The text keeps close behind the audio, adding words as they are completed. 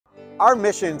Our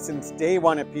mission since day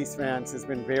one at Peace Vans has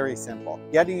been very simple,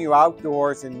 getting you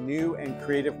outdoors in new and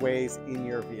creative ways in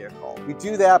your vehicle. We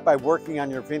do that by working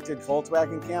on your vintage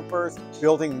Volkswagen campers,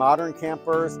 building modern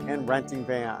campers, and renting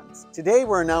vans. Today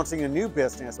we're announcing a new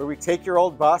business where we take your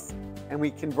old bus and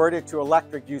we convert it to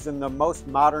electric using the most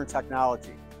modern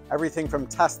technology. Everything from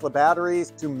Tesla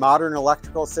batteries to modern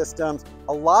electrical systems.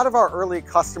 A lot of our early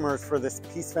customers for this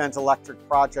Peace Vans electric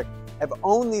project have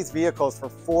owned these vehicles for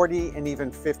 40 and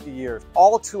even 50 years.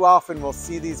 All too often we'll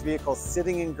see these vehicles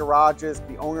sitting in garages,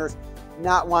 the owners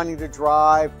not wanting to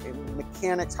drive,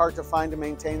 mechanics hard to find to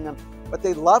maintain them, but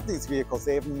they love these vehicles.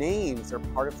 They have names, they're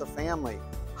part of the family.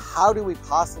 How do we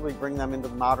possibly bring them into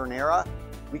the modern era?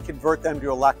 We convert them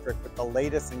to electric with the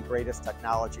latest and greatest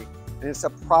technology. And it's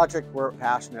a project we're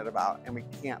passionate about, and we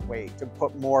can't wait to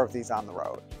put more of these on the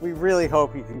road. We really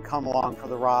hope you can come along for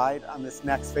the ride on this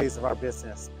next phase of our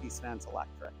business, Peace Vans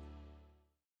Electric.